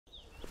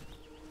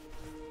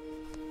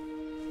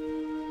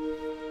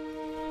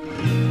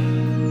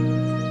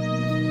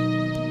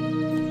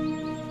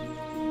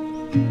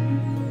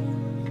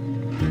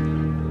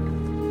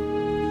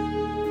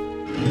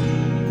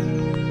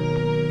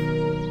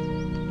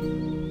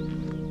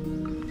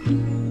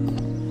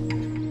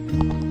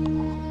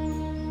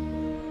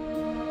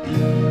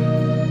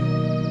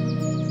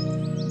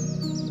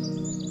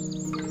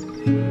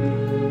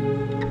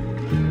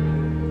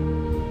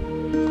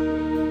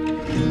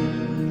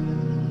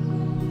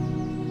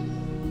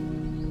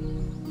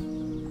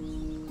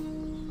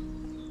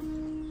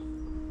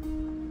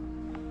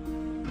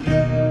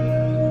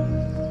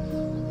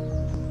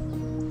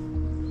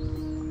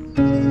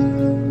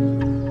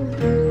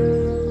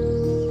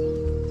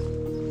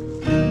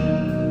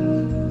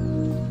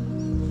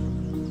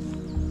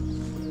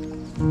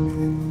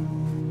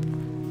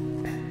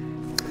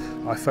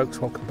Hi folks,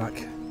 welcome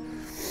back.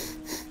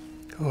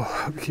 Oh, I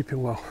hope you're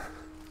keeping well.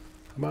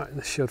 I'm out in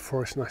the Sherwood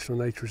Forest National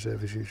Nature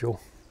Reserve as usual.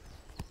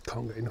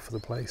 Can't get enough of the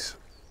place.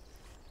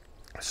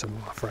 Some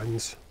of my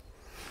friends.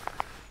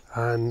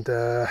 And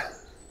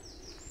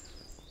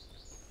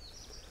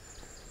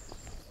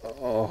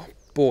oh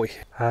boy.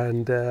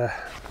 And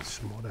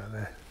some more down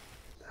there.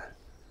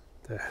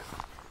 There.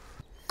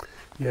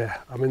 Yeah,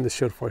 I'm in the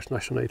Sherwood Forest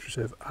National Nature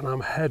Reserve and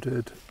I'm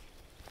headed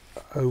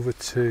over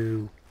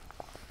to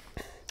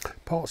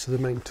parts of the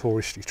main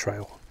touristy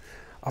trail.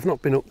 I've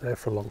not been up there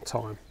for a long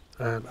time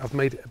and I've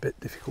made it a bit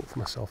difficult for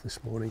myself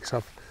this morning because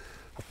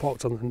I've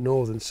parked on the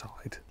northern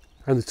side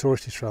and the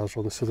touristy trails are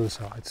on the southern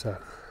side. So,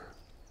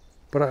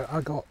 but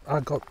I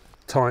got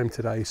time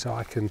today, so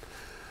I can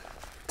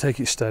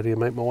take it steady and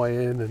make my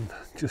way in and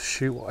just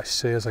shoot what I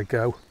see as I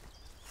go.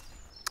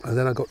 And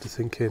then I got to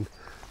thinking,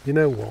 you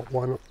know what,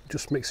 why not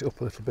just mix it up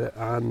a little bit?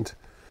 And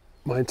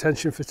my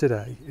intention for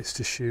today is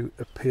to shoot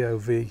a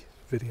POV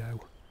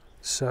video.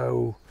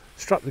 So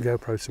strap the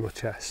GoPro to my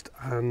chest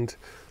and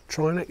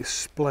try and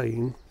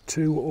explain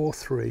 2 or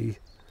 3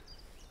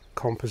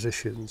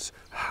 compositions,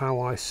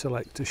 how I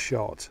select a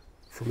shot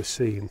from a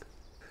scene.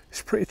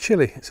 It's pretty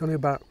chilly, it's only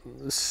about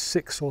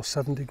 6 or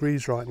 7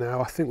 degrees right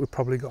now. I think we've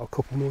probably got a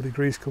couple more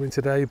degrees coming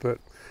today, but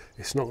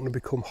it's not going to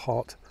become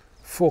hot.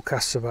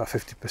 Forecast's about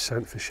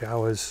 50% for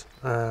showers.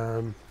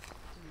 Come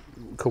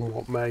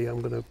what may,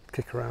 I'm going to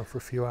kick around for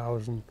a few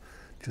hours and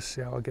just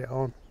see how I get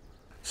on.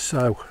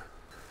 So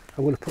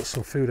I'm going to put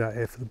some food out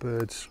here for the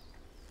birds,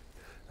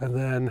 and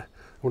then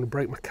I'm going to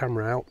break my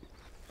camera out.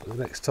 The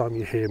next time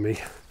you hear me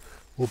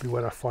will be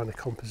when I find a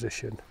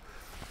composition,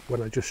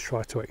 when I just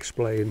try to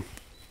explain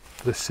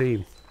the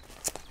scene.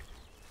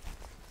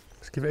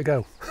 Let's give it a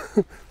go.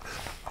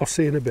 I'll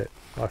see you in a bit.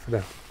 Bye for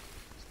now.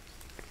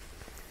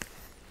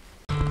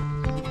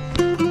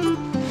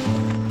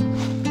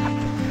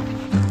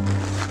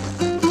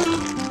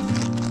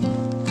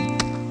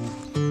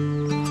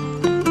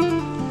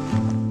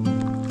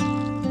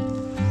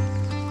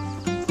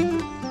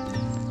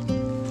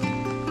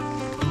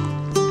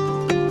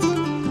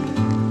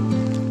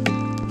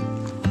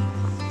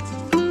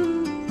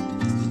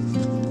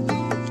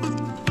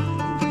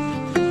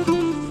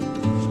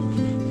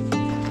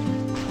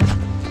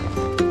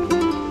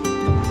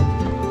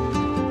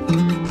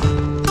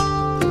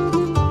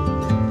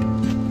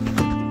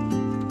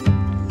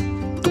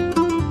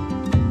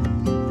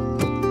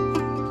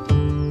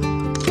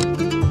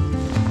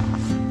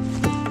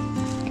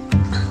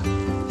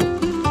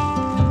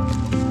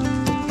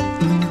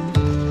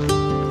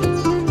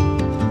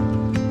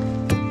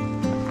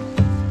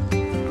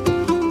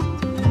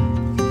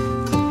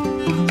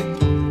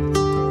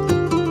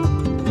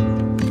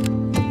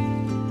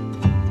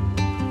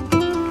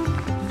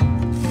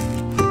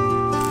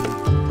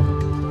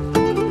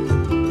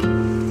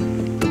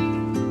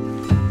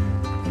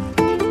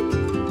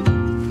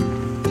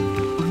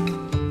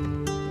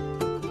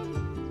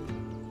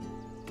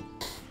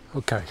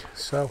 Okay,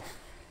 so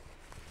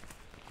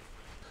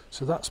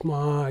that's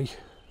my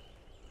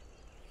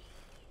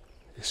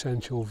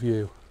essential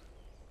view.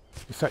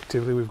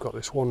 Effectively, we've got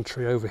this one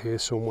tree over here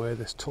somewhere,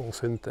 this tall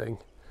thin thing.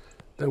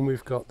 Then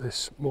we've got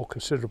this more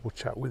considerable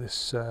chap with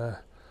this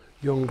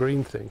young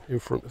green thing in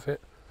front of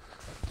it.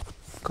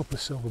 A couple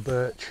of silver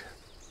birch,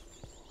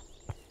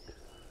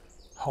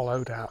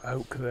 hollowed out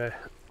oak there.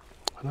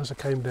 And as I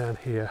came down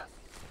here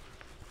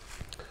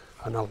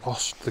and I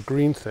lost the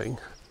green thing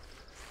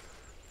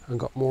and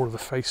got more of the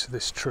face of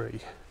this tree,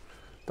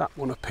 that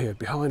one appeared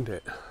behind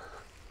it.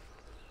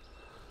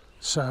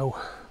 So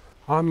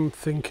I'm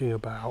thinking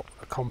about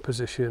a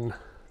composition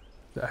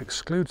that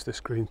excludes this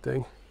green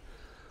thing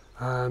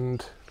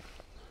and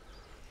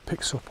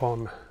picks up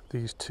on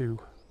these 2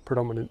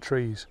 predominant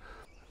trees.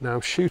 Now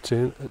I'm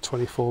shooting at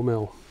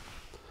 24mm.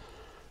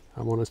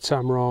 I'm on a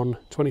Tamron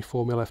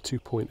 24mm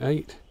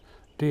f2.8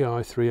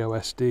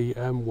 DI30SD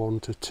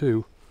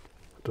M1:2.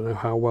 I don't know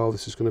how well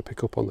this is going to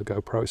pick up on the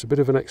GoPro. It's a bit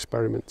of an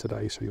experiment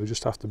today, so you'll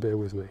just have to bear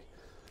with me.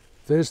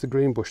 There's the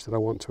green bush that I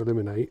want to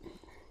eliminate,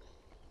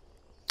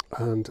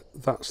 and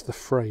that's the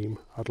frame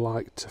I'd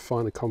like to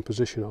find a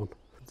composition on.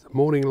 The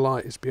morning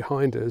light is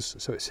behind us,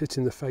 so it's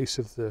hitting the face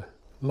of the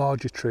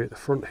larger tree at the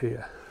front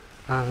here,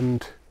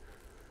 and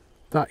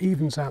that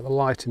evens out the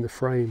light in the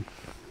frame,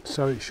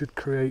 so it should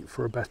create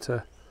for a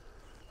better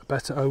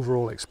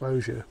overall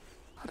exposure.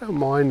 I don't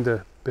mind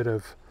a bit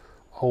of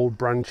old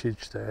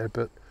branchage there,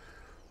 but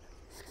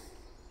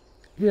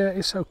yeah,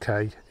 it's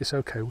okay, it's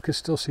okay. We can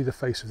still see the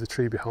face of the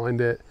tree behind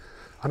it.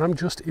 And I'm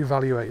just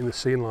evaluating the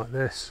scene like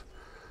this.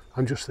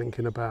 I'm just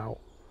thinking about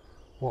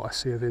what I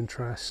see of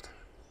interest,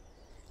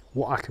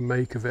 what I can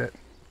make of it.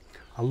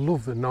 I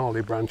love the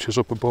gnarly branches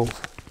up above.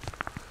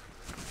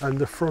 And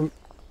the front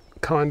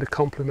kind of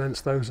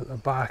complements those at the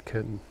back,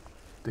 and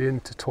the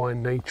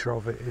intertwined nature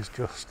of it is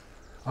just,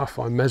 I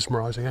find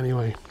mesmerising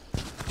anyway.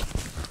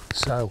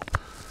 So,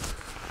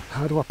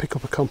 how do I pick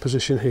up a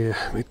composition here?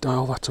 Let me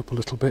dial that up a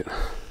little bit.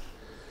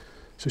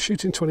 So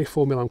shooting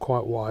 24mm, I'm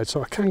quite wide,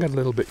 so I can get a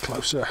little bit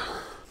closer.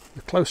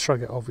 The closer I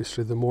get,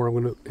 obviously, the more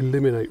I'm going to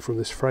eliminate from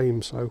this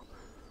frame, so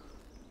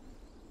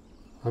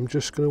I'm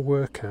just going to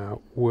work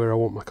out where I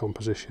want my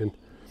composition.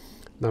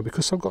 Now,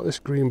 because I've got this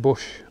green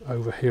bush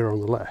over here on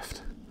the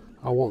left,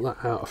 I want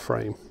that out of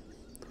frame.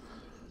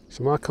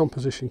 So my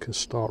composition can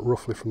start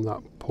roughly from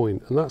that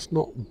point, and that's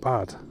not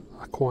bad.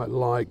 I quite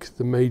like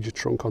the major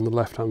trunk on the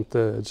left-hand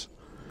thirds.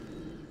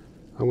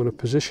 I'm going to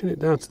position it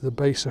down to the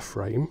base of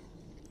frame,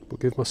 but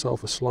give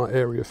myself a slight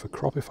area for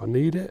crop if I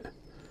need it.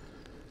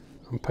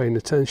 I'm paying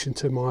attention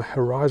to my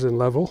horizon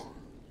level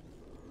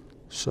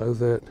so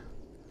that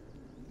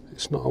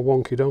it's not a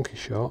wonky donkey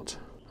shot.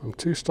 I'm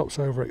 2 stops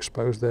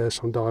overexposed there,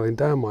 so I'm dialing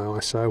down my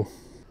ISO.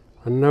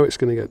 I know it's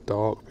going to get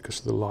dark because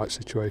of the light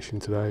situation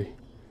today.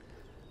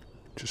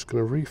 Just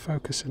going to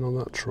refocus in on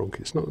that trunk.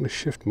 It's not going to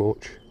shift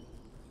much.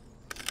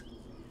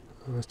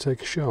 And let's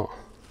take a shot.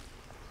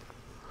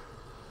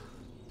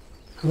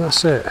 And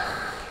that's it.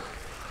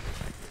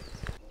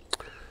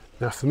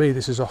 Now for me,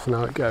 this is often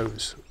how it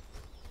goes.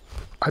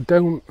 I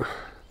don't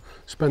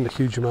spend a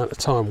huge amount of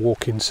time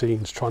walking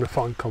scenes trying to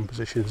find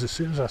compositions. As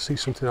soon as I see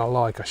something I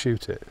like, I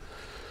shoot it.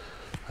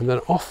 And then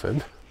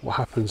often what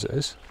happens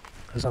is,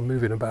 as I'm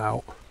moving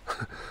about,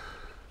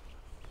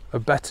 a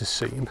better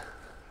scene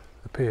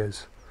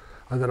appears.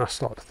 And then I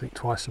start to think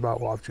twice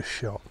about what I've just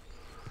shot,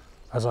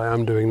 as I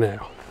am doing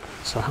now.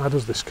 So how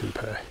does this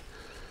compare?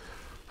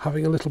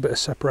 Having a little bit of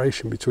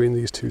separation between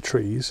these 2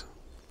 trees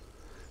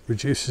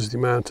reduces the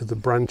amount of the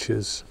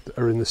branches that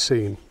are in the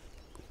scene,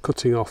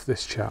 cutting off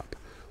this chap.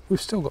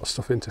 We've still got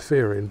stuff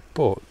interfering,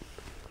 but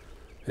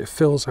it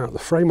fills out the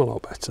frame a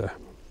lot better.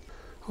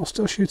 I'll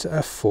still shoot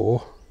at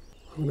f4.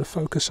 I'm going to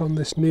focus on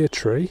this near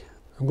tree.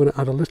 I'm going to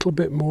add a little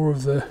bit more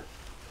of the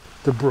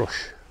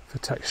brush for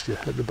texture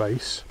at the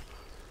base.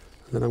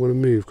 And then I'm going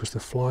to move because the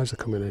flies are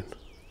coming in.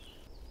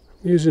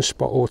 I'm using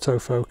spot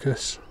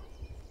autofocus.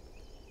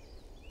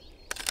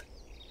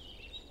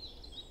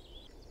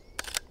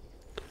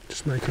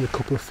 Just making a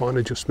couple of fine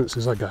adjustments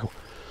as I go.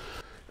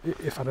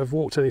 If I'd have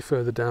walked any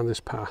further down this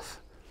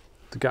path,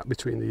 the gap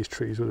between these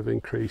trees would have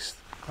increased.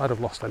 I'd have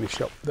lost any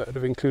shot that would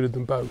have included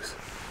them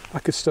both. I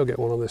could still get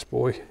one on this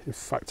boy. In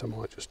fact, I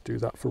might just do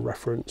that for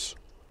reference.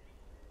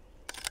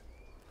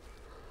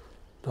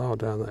 Dial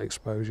down that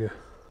exposure.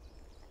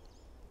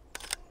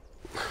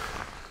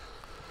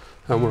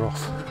 And we're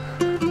off.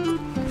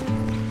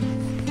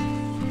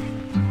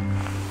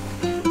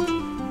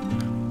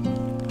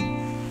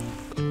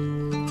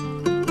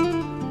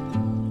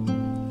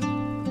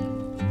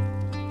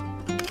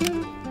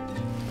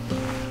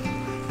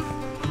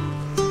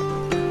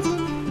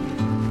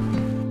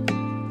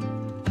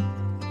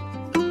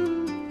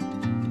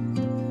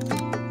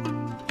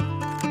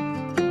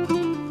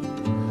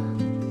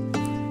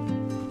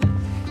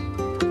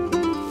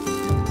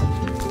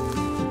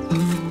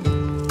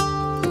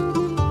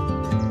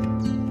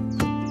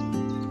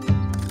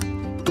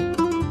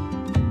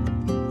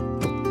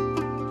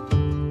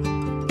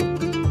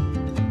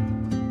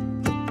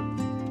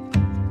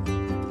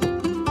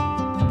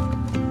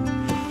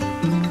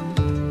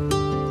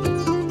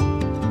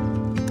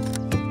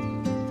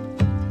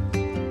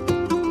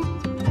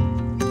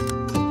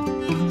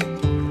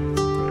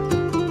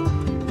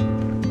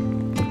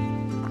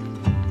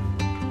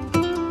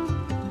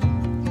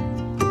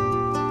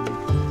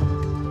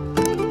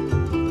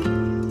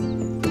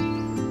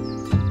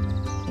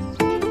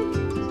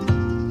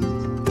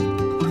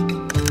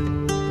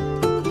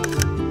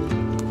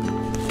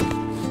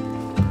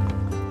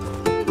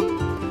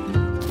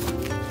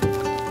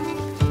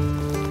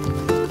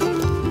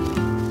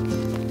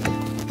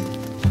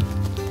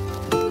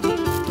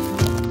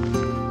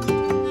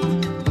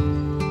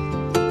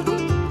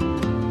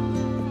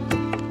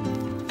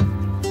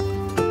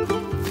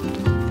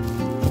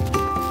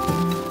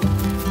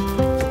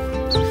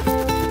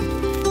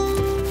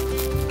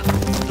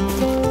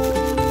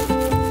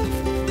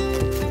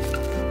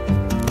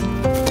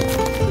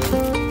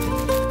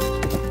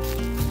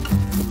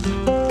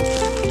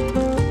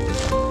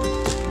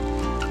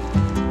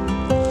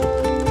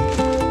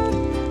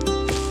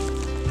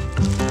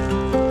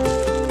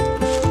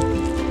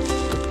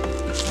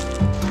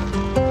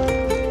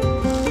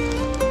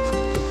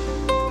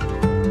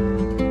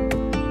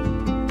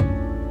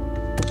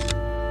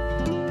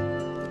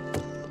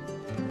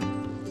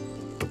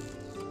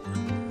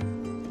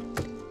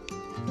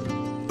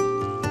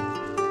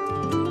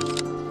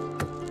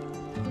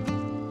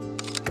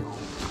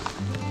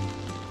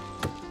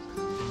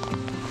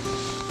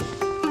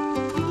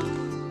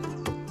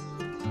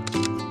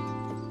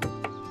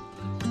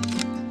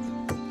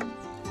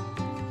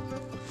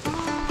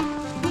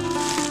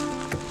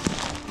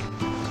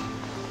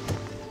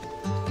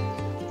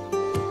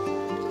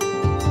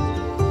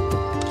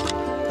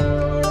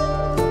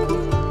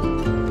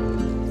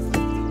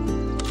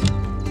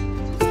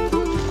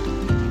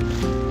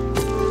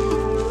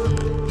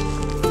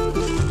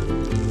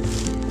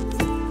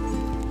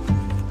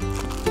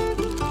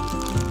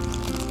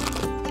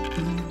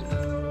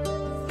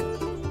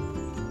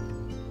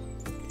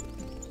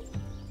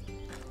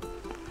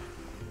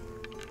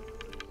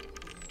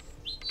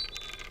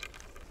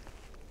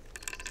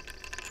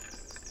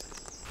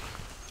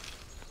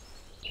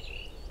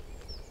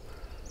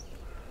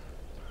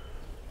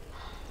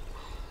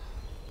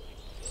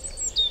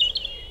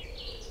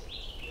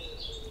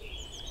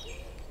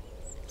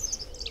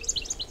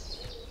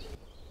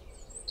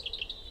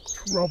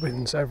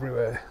 robins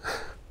everywhere.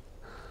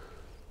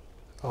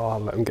 Oh, I'll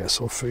let them get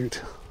some food.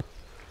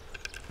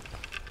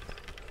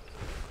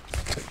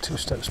 Take 2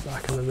 steps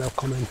back and then they'll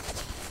come in.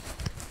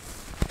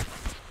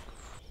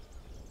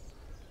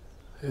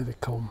 Here they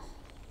come.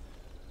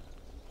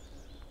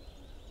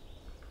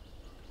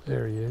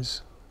 There he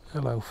is.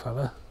 Hello,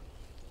 fella.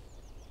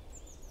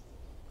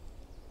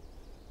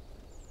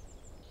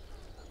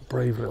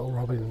 Brave little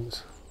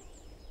robins.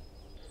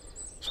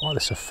 That's why they're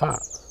so fat.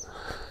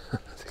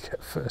 They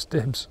get first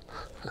dibs.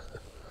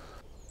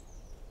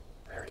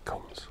 There he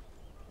comes.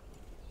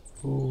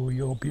 Oh,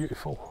 you're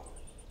beautiful.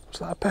 Was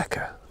that a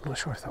pecker? I'm not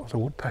sure if that was a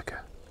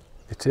woodpecker.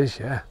 It is,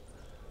 yeah.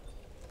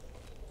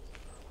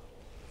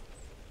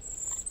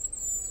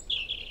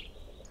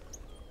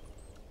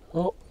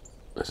 Oh,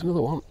 there's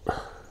another one.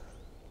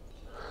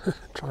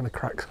 Trying to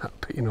crack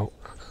that peanut.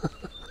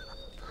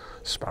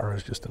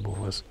 Sparrow's just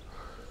above us.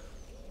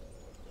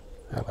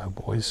 Hello,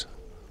 boys.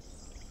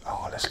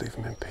 Oh, let's leave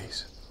them in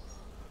peace.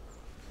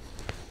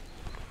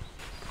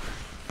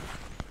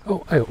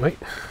 Oh, hey up, mate.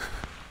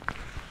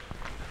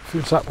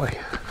 Food's that way.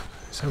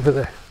 It's over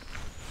there.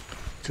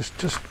 Just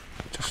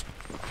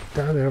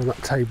down there on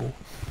that table.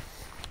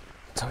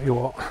 Tell you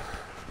what.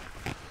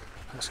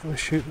 Let's go and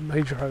shoot the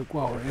major oak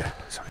while we're here.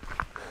 Sorry.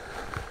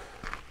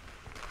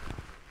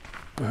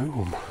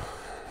 Boom.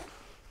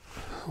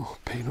 Oh,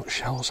 peanut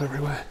shells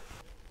everywhere.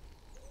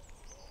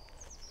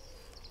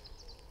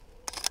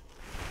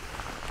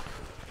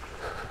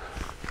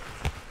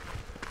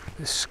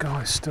 This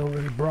sky's still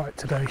really bright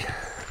today.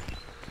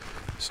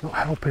 It's not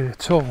helping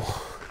at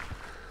all.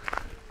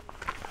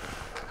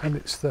 And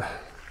it's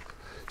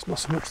not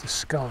so much the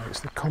sky,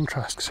 it's the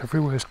contrast, because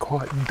everywhere's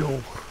quite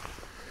dull.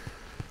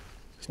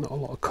 There's not a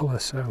lot of colour,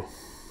 so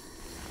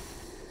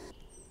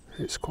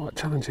it's quite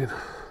challenging.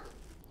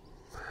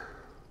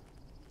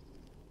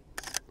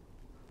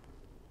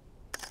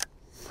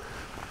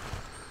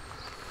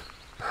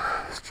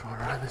 Let's try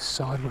around this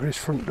side where his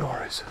front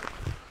door is.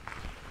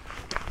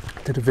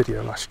 I did a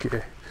video last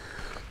year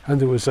and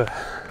there was a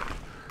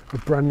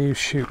brand new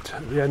chute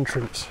at the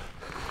entrance.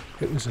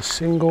 It was a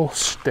single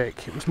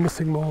stick, it was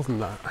nothing more than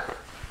that,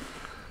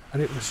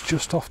 and it was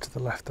just off to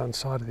the left hand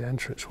side of the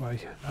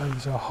entranceway, and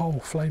there's a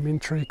whole flaming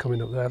tree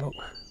coming up there. Look,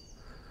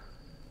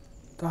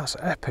 that's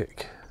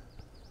epic.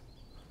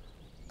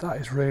 That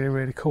is really,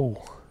 really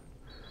cool.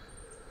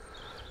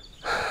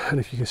 And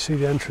if you can see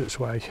the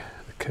entranceway,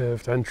 the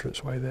curved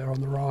entranceway there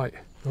on the right,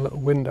 the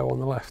little window on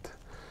the left,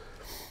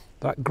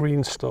 that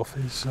green stuff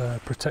is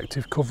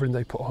protective covering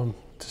they put on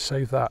to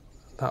save that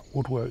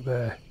woodwork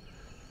there.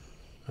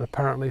 And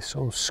apparently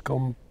some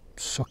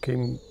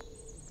scum-sucking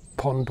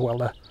pond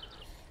dweller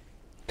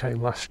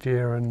came last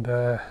year and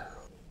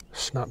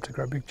snapped a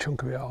great big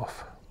chunk of it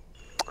off.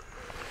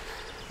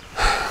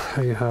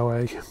 Hey ho,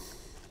 hey.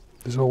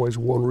 There's always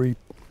one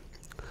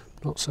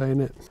not saying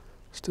it.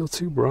 Still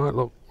too bright,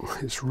 look.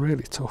 It's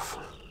really tough.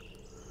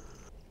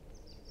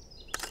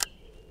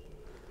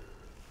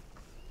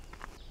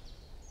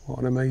 What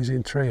an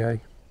amazing tree, eh?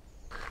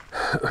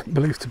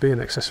 Believed to be in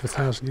excess of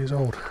 1,000 years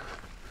old.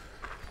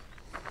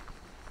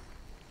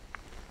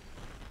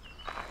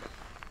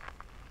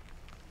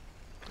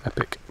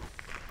 Epic.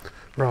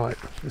 Right,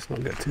 let's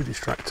not get too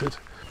distracted.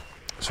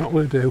 So what I'm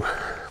going to do, I'm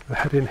going to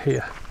head in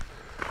here.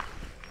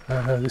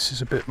 This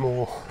is a bit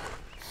more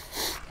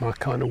my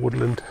kind of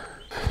woodland.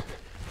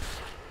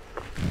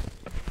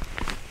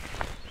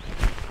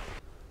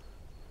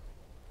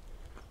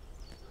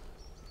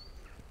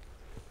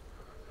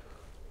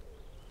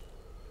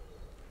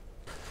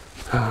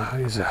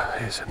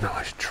 Here's a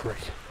nice tree,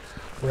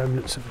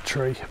 remnants of a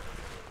tree,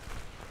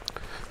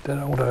 dead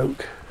old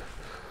oak.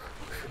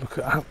 If you look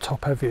at how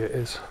top heavy it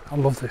is, I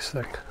love this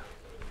thing,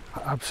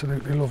 I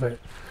absolutely love it.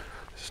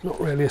 It's not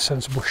really a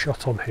sensible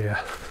shot on here,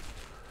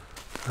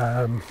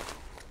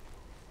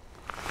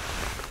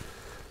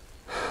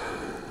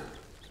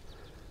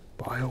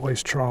 but I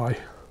always try.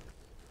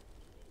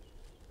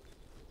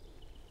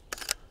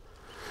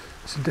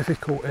 It's a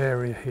difficult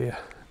area here,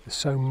 there's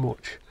so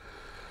much.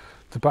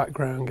 The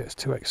background gets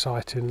too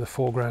exciting, the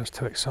foreground's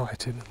too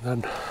exciting,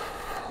 and then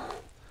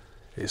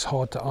it's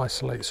hard to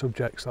isolate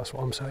subjects, that's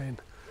what I'm saying.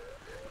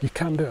 You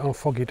can do it on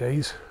foggy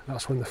days,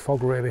 that's when the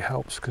fog really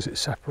helps because it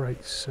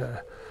separates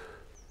the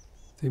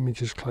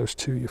images close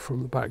to you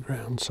from the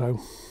background,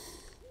 so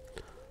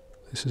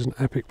this is an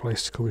epic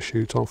place to come and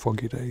shoot on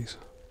foggy days.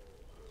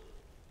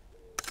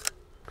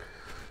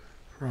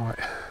 Right,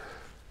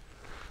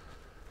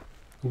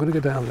 I'm going to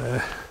go down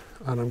there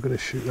and I'm going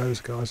to shoot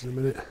those guys in a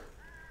minute.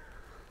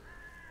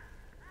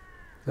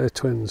 They're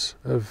twins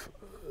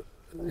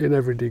in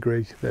every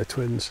degree, they're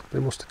twins. They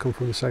must have come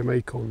from the same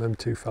acorn, them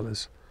two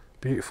fellas.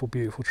 Beautiful,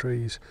 beautiful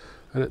trees.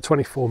 And at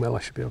 24mm I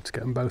should be able to get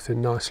them both in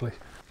nicely.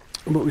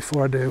 But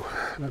before I do,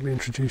 let me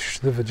introduce you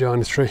to the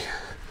Vagina Tree.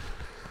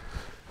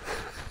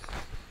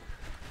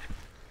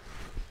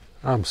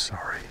 I'm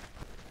sorry.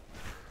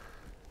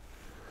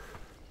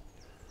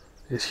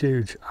 It's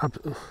huge.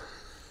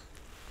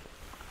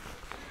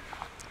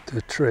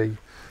 The tree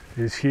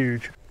is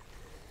huge.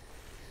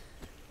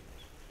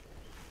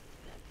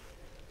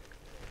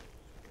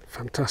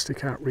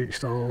 Fantastic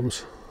outreached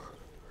arms.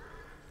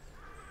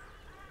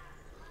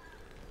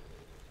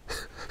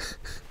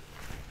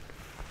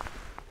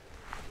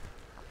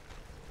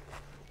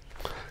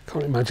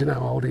 Can't imagine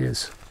how old he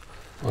is.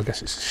 Well, I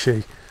guess it's a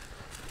she.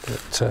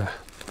 But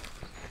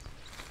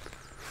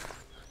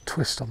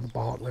twist on the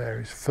bark there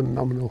is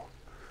phenomenal.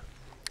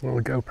 Well,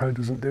 the GoPro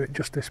doesn't do it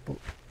justice, but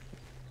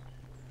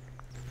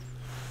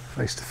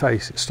face to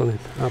face, it's stunning.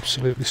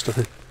 Absolutely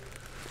stunning.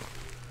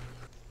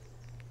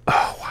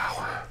 Oh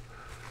wow!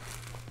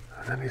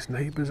 And then his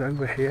neighbours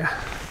over here.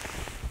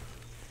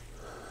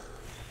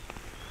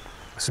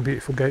 That's a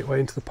beautiful gateway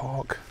into the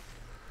park.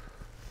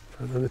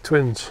 And then the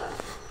twins.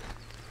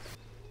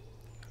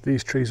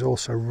 These trees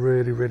also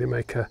really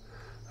make a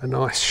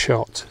nice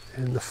shot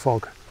in the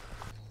fog.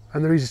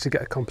 And they're easy to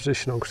get a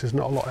composition on because there's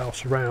not a lot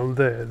else around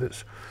there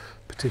that's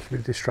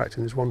particularly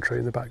distracting. There's one tree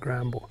in the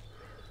background, but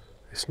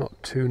it's not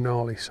too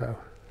gnarly, so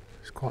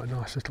it's quite a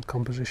nice little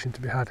composition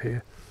to be had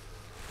here.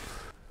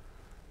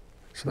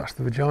 So that's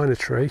the Vagina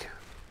Tree.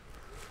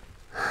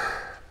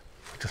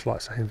 I just like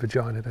saying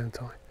vagina,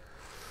 don't I?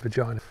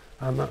 Vagina.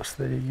 And that's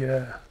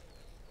the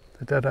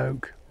dead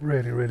oak.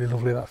 Really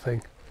lovely, that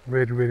thing.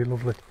 Really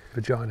lovely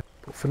vagina.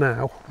 But for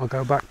now, I'll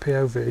go back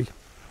POV,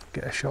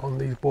 get a shot on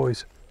these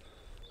boys,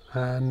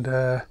 and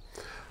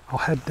I'll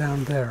head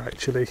down there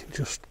actually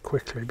just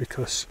quickly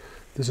because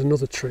there's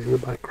another tree in the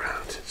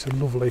background. It's a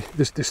lovely,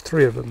 there's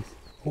 3 of them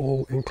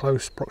all in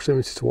close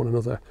proximity to one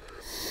another,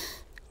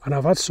 and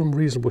I've had some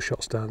reasonable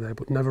shots down there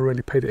but never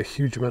really paid it a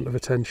huge amount of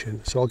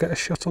attention. So I'll get a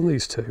shot on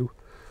these 2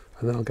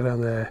 and then I'll go down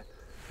there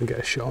and get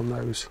a shot on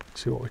those,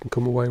 see what we can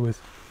come away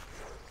with.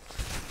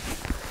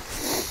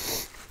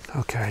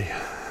 Okay,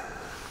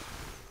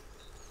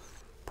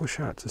 push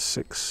out to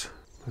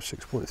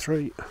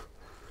 6.3,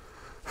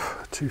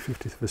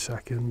 2/50th of a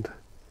second.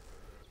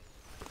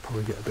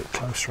 Probably get a bit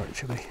closer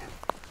actually.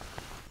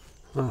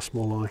 That's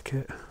more like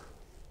it.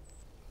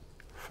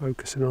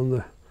 Focusing on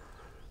the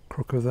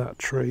crook of that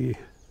tree.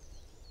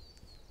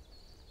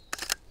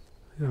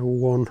 You know,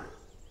 1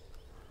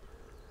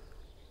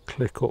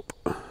 click up,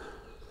 and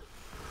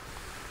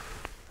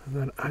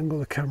then angle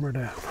the camera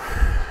down.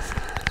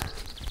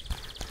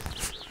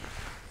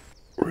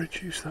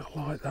 Reduce that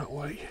light that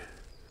way.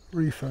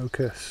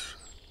 Refocus.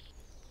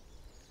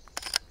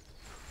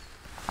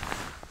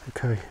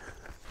 Okay.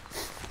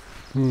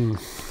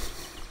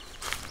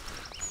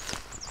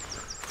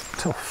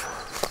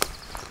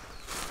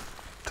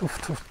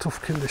 Tough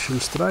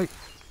conditions today.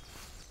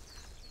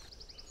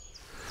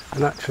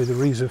 And actually the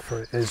reason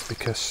for it is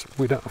because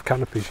we don't have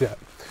canopies yet.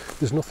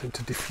 There's nothing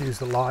to diffuse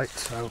the light,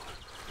 so,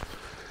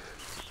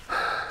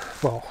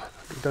 well,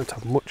 we don't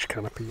have much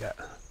canopy yet.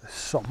 There's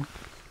some,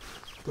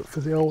 but for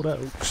the old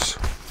oaks,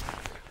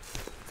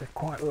 they're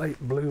quite late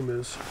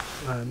bloomers,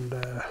 and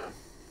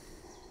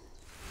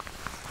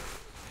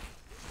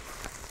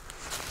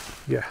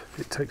yeah,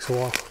 it takes a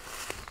while.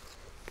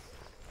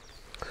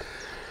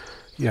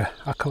 Yeah,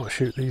 I can't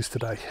shoot these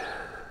today.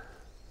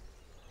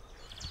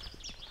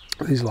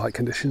 These light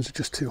conditions are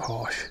just too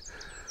harsh,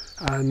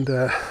 and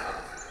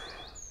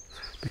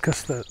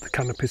because the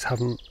canopies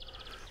haven't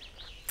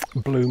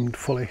bloomed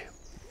fully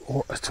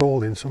or at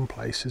all in some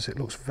places, it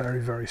looks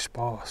very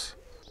sparse.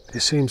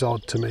 It seems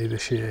odd to me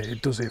this year.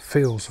 It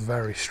feels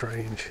very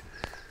strange.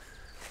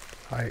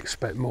 I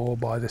expect more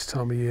by this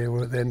time of year.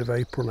 We're at the end of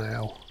April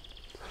now,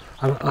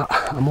 and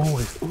I'm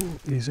always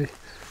easy.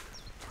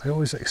 I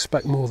always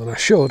expect more than I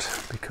should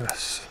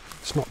because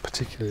it's not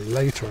particularly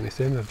late or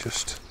anything. I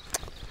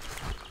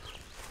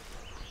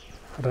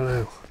don't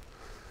know.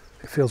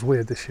 It feels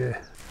weird this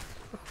year.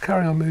 I'll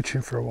carry on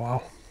mooching for a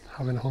while,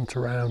 having a hunt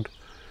around.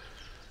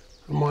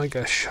 I might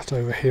get a shot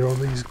over here on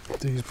these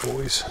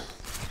boys,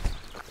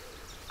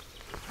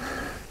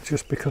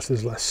 just because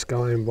there's less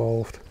sky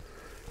involved.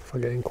 If I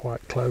get in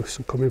quite close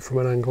and come in from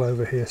an angle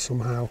over here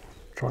somehow,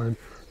 try and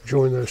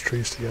join those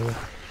trees together.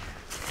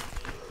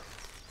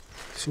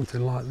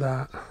 Something like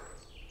that.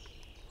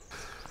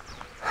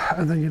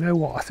 And then, you know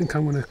what, I think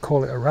I'm going to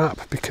call it a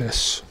wrap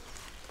because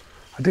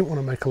I didn't want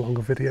to make a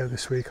longer video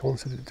this week. I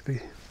wanted it to be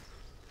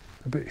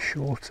a bit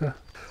shorter.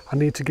 I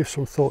need to give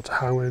some thought to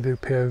how I'm going to do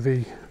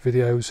POV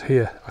videos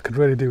here. I could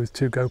really do with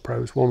 2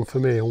 GoPros, one for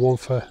me and one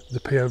for the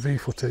POV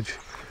footage.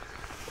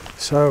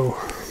 So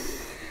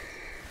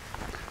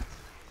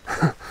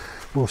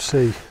we'll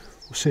see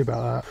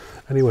about that.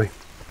 Anyway,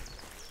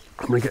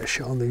 I'm going to get a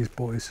shot on these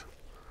boys.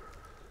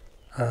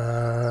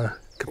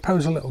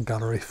 Compose a little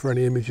gallery for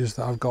any images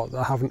that I've got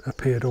that haven't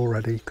appeared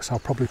already, because I'll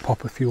probably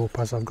pop a few up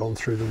as I've gone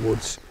through the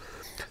woods.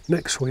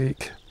 Next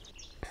week,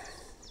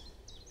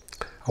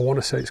 I want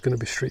to say it's going to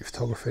be street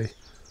photography,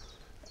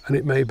 and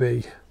it may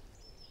be,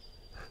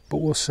 but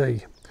we'll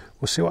see.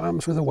 We'll see what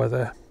happens with the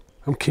weather.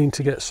 I'm keen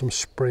to get some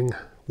spring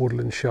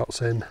woodland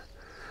shots in,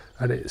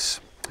 and it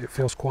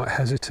feels quite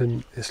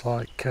hesitant. It's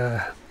like,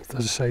 as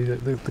I say,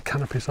 the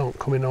canopies aren't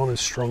coming on as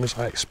strong as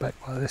I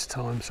expect by this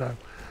time, so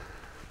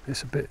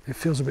it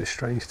feels a bit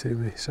strange to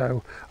me.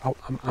 So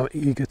I'm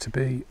eager to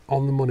be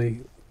on the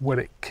money when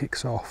it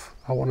kicks off.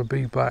 I want to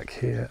be back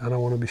here and I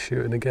want to be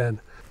shooting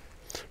again.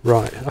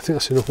 Right, I think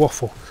that's enough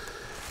waffle.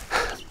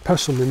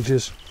 Postal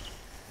ninjas,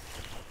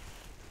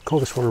 call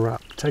this one a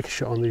wrap. Take a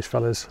shot on these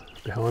fellas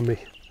behind me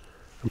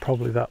and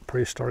probably that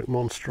prehistoric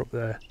monster up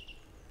there,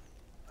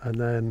 and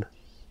then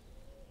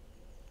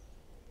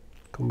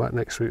come back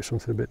next week with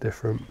something a bit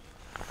different.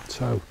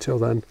 So till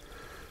then,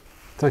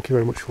 thank you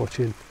very much for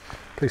watching.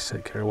 Please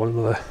take care of one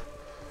another,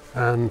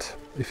 and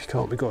if you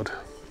can't be good,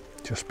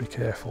 just be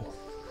careful,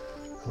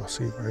 and I'll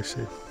see you very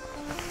soon.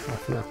 Bye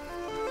for now.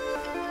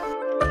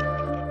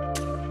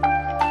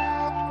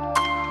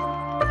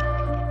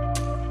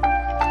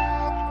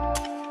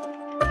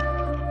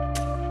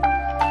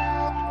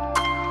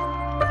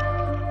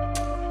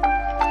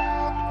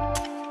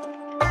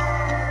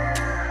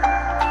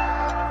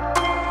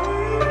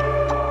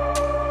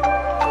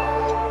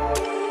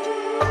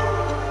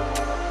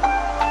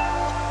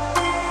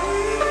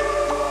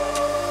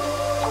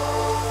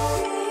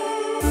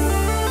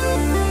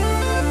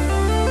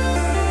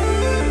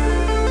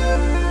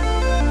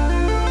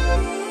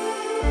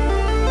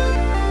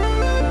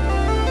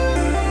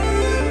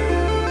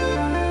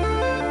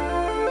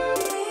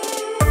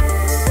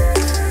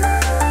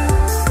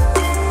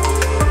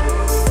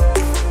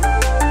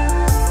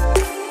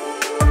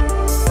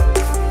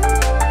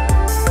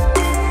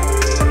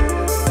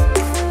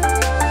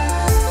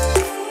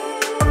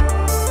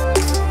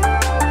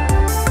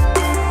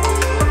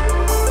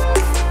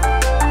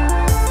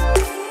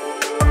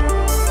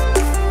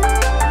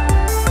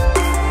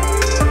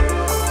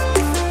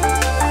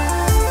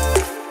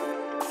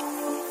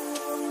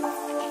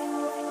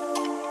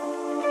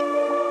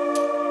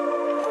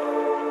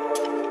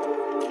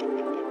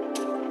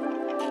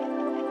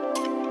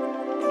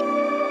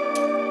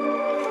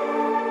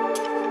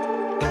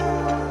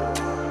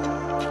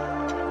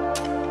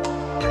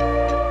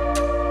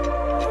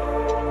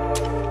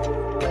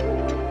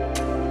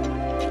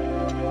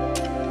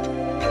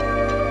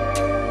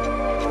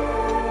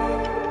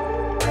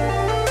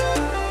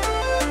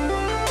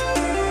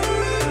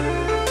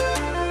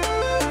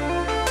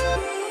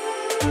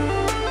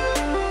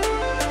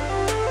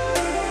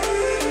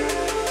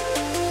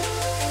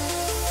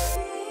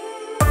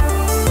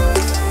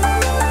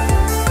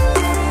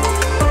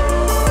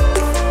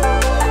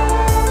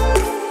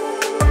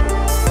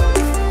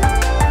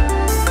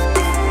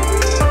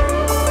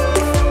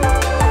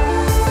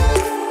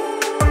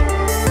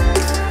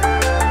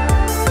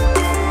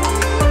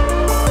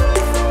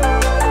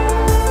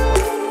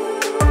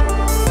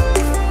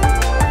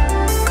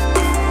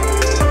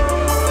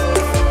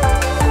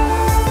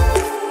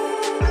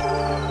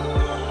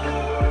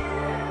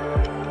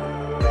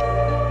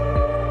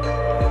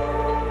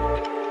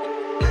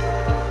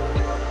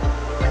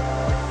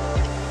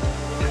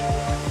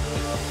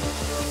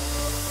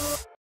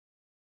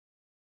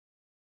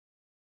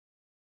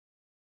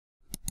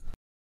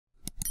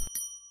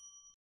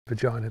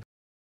 Vagina